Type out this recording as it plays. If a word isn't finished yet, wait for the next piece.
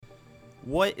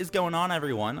What is going on,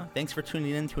 everyone? Thanks for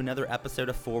tuning in to another episode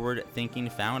of Forward Thinking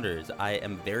Founders. I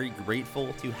am very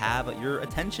grateful to have your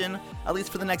attention, at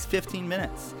least for the next 15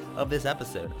 minutes of this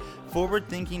episode. Forward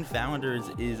Thinking Founders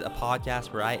is a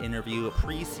podcast where I interview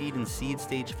pre-seed and seed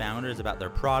stage founders about their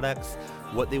products,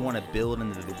 what they want to build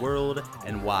into the world,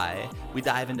 and why. We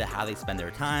dive into how they spend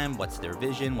their time, what's their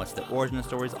vision, what's their origin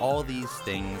stories, all these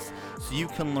things, so you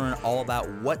can learn all about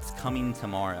what's coming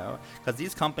tomorrow. Because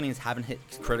these companies haven't hit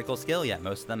critical scale yet.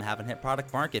 Most of them haven't hit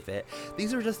product market fit.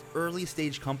 These are just early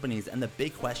stage companies, and the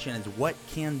big question is, what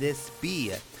can this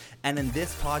be? And in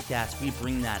this podcast, we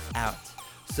bring that out.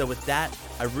 So with that,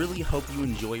 I really hope you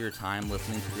enjoy your time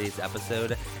listening to today's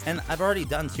episode. And I've already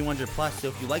done 200 plus, so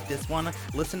if you like this one,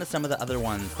 listen to some of the other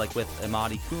ones, like with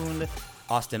Imadi Kund,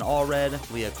 Austin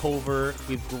Allred, Leah Culver.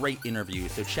 We have great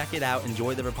interviews, so check it out,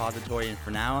 enjoy the repository, and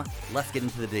for now, let's get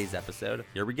into today's episode.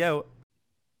 Here we go.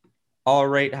 All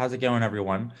right, how's it going,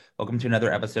 everyone? Welcome to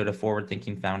another episode of Forward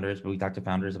Thinking Founders, where we talk to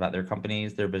founders about their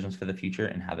companies, their visions for the future,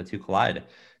 and how the two collide.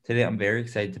 Today, I'm very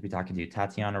excited to be talking to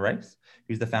Tatiana Rice,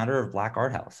 who's the founder of Black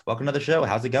Art House. Welcome to the show.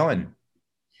 How's it going?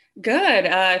 Good.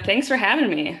 Thanks for having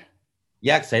me.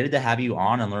 Yeah, excited to have you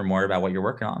on and learn more about what you're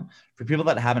working on. For people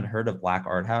that haven't heard of Black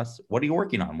Art House, what are you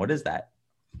working on? What is that?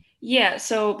 Yeah,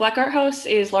 so Black Art House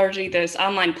is largely this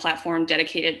online platform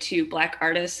dedicated to Black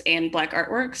artists and Black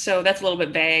artwork. So that's a little bit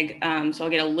vague. So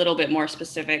I'll get a little bit more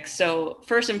specific. So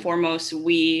first and foremost,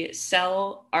 we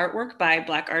sell artwork by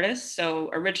Black artists.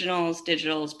 So originals,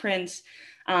 digitals, prints,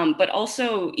 but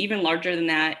also even larger than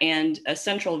that. And a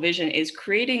central vision is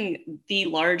creating the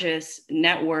largest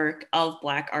network of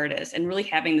Black artists and really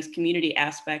having this community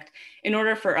aspect in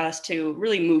order for us to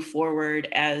really move forward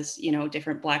as,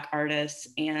 different Black artists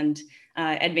and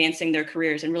advancing their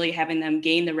careers and really having them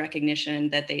gain the recognition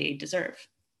that they deserve.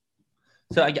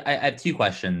 So I have two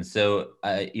questions. So,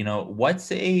 what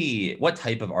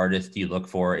type of artist do you look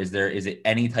for? Is it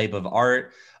any type of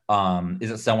art?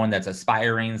 Is it someone that's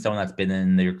aspiring, someone that's been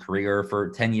in their career for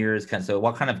 10 years? So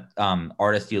what kind of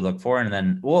artist do you look for? And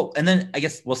then I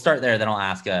guess we'll start there. Then I'll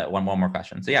ask one more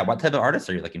question. So yeah, what type of artists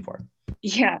are you looking for?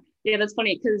 Yeah, that's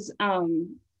funny because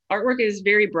artwork is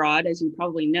very broad, as you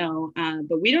probably know,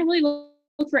 but we don't really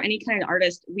look for any kind of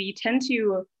artist. We tend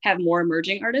to have more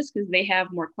emerging artists because they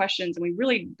have more questions, and we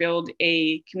really build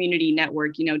a community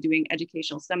network, doing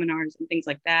educational seminars and things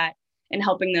like that, and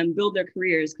helping them build their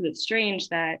careers. Because it's strange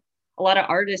that a lot of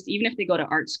artists, even if they go to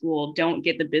art school, don't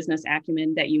get the business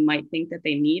acumen that you might think that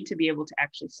they need to be able to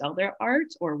actually sell their art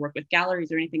or work with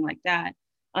galleries or anything like that.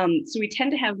 So we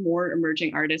tend to have more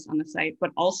emerging artists on the site,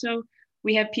 but also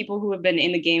we have people who have been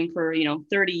in the game for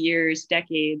 30 years,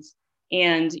 decades,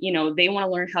 and they want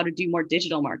to learn how to do more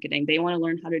digital marketing. They want to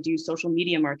learn how to do social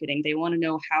media marketing. They want to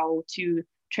know how to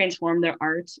transform their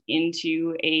art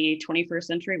into a 21st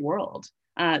century world.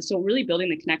 So really building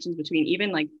the connections between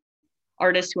even like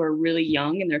artists who are really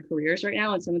young in their careers right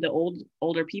now and some of the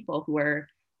older people who are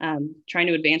trying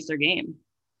to advance their game.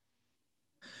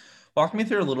 Walk me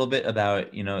through a little bit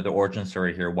about, the origin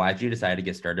story here. Why did you decide to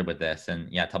get started with this?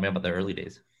 And yeah, tell me about the early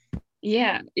days.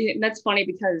 Yeah, that's funny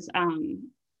because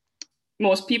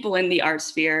most people in the art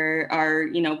sphere are,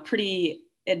 pretty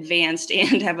advanced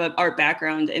and have an art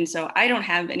background. And so I don't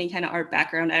have any kind of art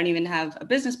background. I don't even have a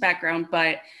business background,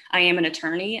 but I am an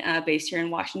attorney based here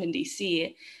in Washington,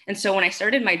 D.C. And so when I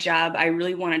started my job, I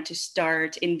really wanted to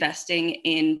start investing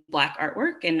in Black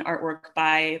artwork and artwork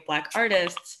by Black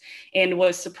artists, and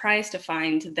was surprised to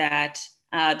find that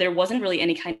there wasn't really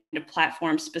any kind of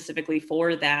platform specifically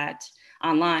for that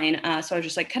online. So I was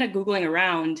just like kind of Googling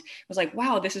around. I was like,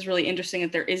 wow, this is really interesting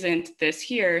that there isn't this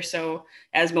here. So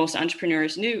as most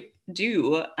entrepreneurs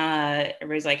do,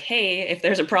 everybody's like, hey, if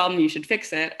there's a problem, you should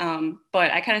fix it.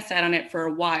 But I kind of sat on it for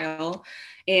a while.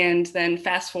 And then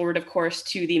fast forward, of course,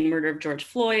 to the murder of George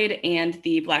Floyd, and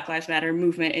the Black Lives Matter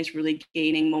movement is really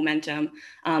gaining momentum.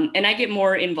 And I get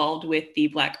more involved with the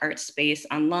Black art space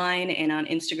online and on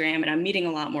Instagram, and I'm meeting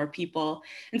a lot more people.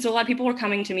 And so a lot of people were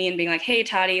coming to me and being like, hey,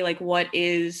 Tati, like, what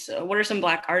are some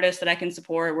Black artists that I can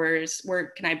support? Where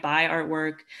can I buy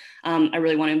artwork? I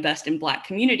really want to invest in Black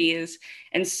communities.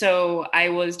 And so I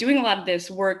was doing a lot of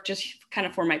this work just kind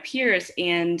of for my peers,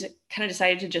 and kind of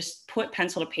decided to just put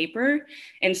pencil to paper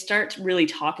and start really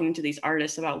talking to these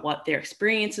artists about what their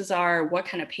experiences are, what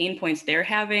kind of pain points they're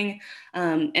having.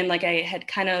 And like I had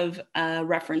kind of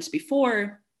referenced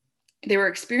before, they were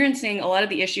experiencing a lot of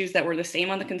the issues that were the same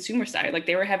on the consumer side. Like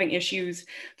they were having issues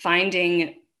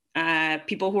finding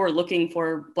people who are looking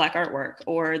for Black artwork,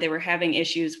 or they were having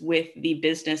issues with the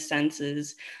business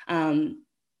senses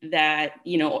that,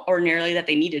 ordinarily that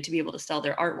they needed to be able to sell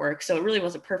their artwork. So it really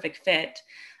was a perfect fit.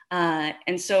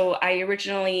 And so I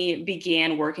originally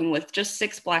began working with just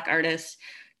 6 Black artists,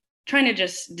 trying to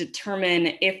just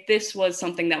determine if this was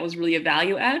something that was really a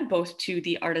value add, both to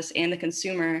the artist and the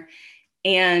consumer.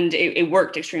 And it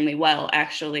worked extremely well,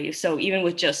 actually. So even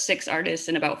with just 6 artists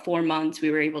in about 4 months,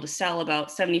 we were able to sell about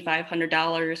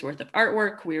 $7,500 worth of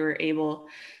artwork. We were able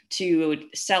to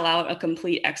sell out a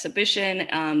complete exhibition.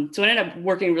 So it ended up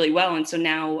working really well. And so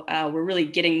now we're really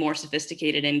getting more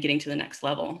sophisticated and getting to the next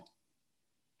level.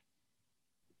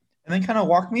 And then kind of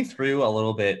walk me through a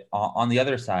little bit on the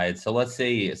other side. So let's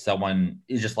say someone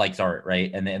is just likes art,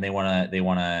 right? And they want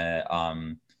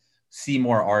to see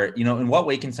more art. You know, in what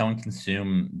way can someone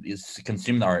consume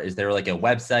the art? Is there like a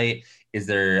website? Is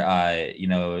there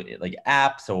like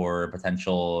apps or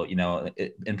potential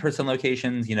in-person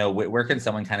locations? You know, where can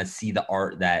someone kind of see the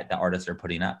art that the artists are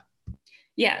putting up?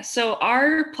 Yeah, so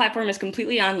our platform is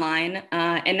completely online,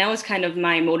 and that was kind of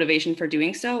my motivation for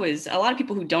doing so. Is a lot of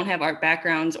people who don't have art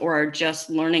backgrounds or are just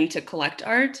learning to collect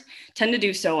art tend to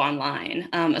do so online,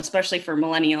 especially for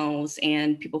millennials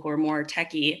and people who are more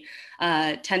techie,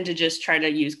 tend to just try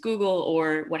to use Google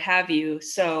or what have you.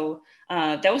 So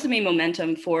that was the main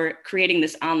momentum for creating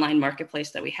this online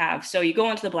marketplace that we have. So you go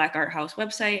onto the Black Art House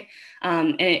website,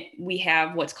 and we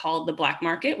have what's called the Black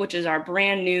Market, which is our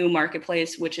brand new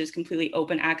marketplace, which is completely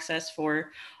open access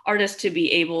for artists to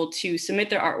be able to submit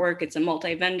their artwork. It's a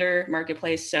multi-vendor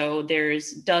marketplace. So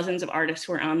there's dozens of artists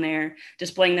who are on there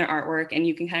displaying their artwork, and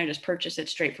you can kind of just purchase it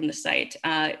straight from the site.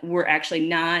 We're actually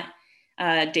not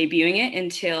debuting it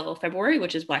until February,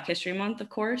 which is Black History Month, of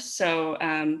course. So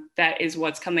that is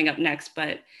what's coming up next,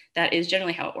 but that is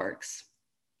generally how it works.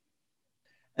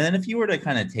 And then if you were to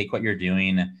kind of take what you're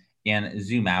doing and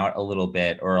zoom out a little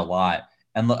bit or a lot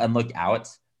and look out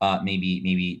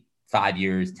maybe 5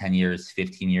 years, 10 years,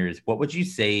 15 years, what would you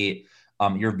say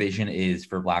your vision is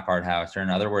for Black Art House? Or in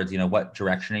other words, what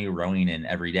direction are you rowing in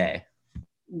every day?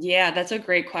 Yeah, that's a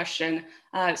great question.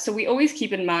 So we always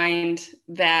keep in mind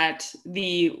that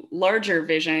the larger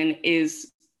vision is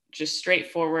just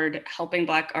straightforward, helping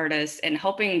Black artists and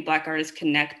helping Black artists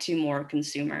connect to more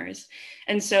consumers.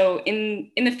 And so in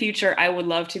the future, I would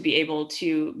love to be able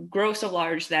to grow so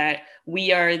large that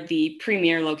we are the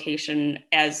premier location,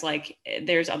 as like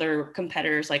there's other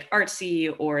competitors like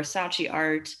Artsy or Saatchi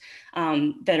Art,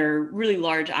 that are really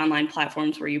large online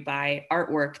platforms where you buy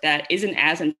artwork that isn't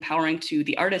as empowering to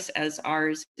the artists as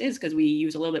ours is, because we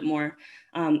use a little bit more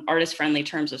artist-friendly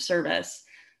terms of service.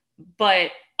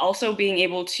 But also being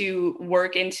able to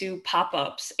work into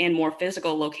pop-ups and more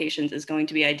physical locations is going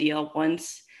to be ideal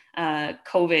once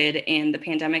COVID and the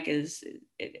pandemic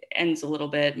ends a little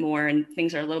bit more and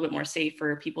things are a little bit more safe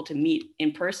for people to meet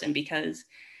in person, because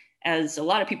as a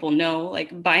lot of people know,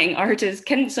 like buying art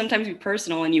can sometimes be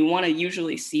personal and you want to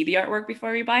usually see the artwork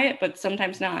before you buy it, but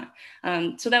sometimes not.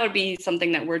 So that would be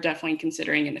something that we're definitely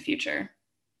considering in the future.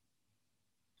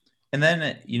 And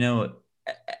then,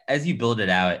 as you build it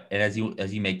out and as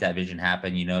you make that vision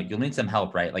happen, you'll need some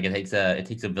help, right? Like it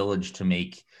takes a village to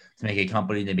make a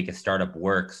company, to make a startup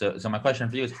work. So my question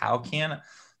for you is, how can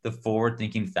the forward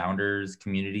thinking founders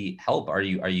community help? Are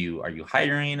you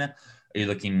hiring? Are you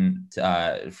looking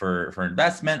for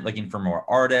investment, looking for more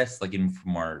artists, looking for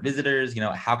more visitors?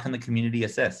 How can the community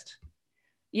assist?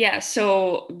 Yeah,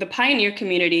 so the Pioneer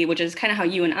community, which is kind of how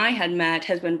you and I had met,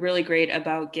 has been really great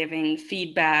about giving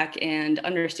feedback and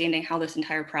understanding how this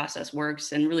entire process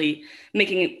works and really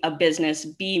making a business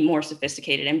be more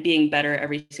sophisticated and being better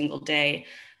every single day.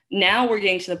 Now we're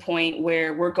getting to the point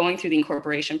where we're going through the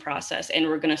incorporation process and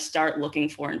we're going to start looking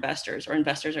for investors, or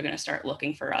investors are going to start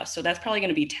looking for us. So that's probably going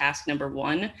to be task number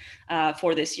one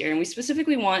for this year. And we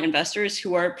specifically want investors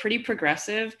who are pretty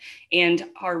progressive and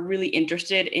are really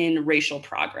interested in racial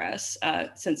progress,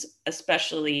 since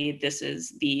especially this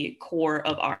is the core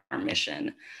of our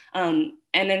mission. And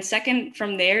then second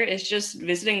from there is just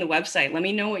visiting the website. Let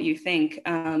me know what you think.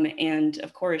 And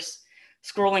of course,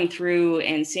 scrolling through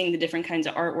and seeing the different kinds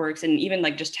of artworks, and even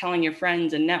like just telling your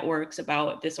friends and networks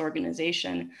about this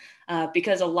organization,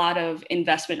 because a lot of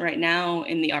investment right now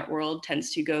in the art world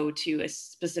tends to go to a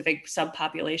specific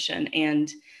subpopulation,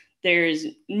 and there's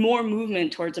more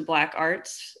movement towards a Black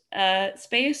arts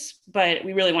space, but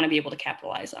we really want to be able to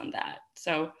capitalize on that.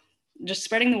 So just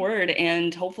spreading the word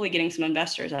and hopefully getting some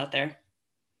investors out there.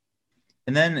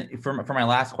 And then for my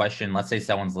last question, let's say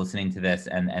someone's listening to this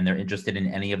and they're interested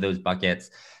in any of those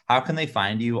buckets. How can they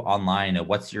find you online?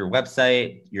 What's your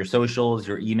website, your socials,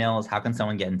 your emails? How can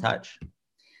someone get in touch?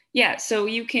 Yeah, so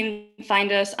you can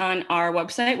find us on our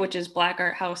website, which is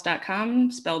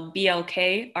blackarthouse.com, spelled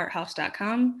BLK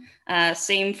arthouse.com.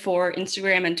 Same for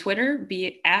Instagram and Twitter,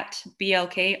 be at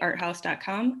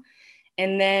blkarthouse.com.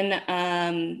 And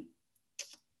then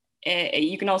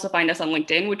you can also find us on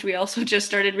LinkedIn, which we also just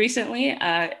started recently.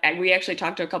 We actually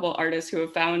talked to a couple of artists who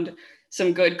have found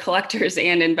some good collectors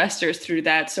and investors through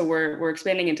that. So we're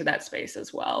expanding into that space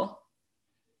as well.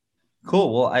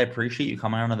 Cool. Well, I appreciate you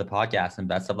coming on to the podcast, and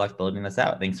best of luck building this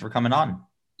out. Thanks for coming on.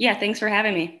 Yeah, thanks for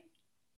having me.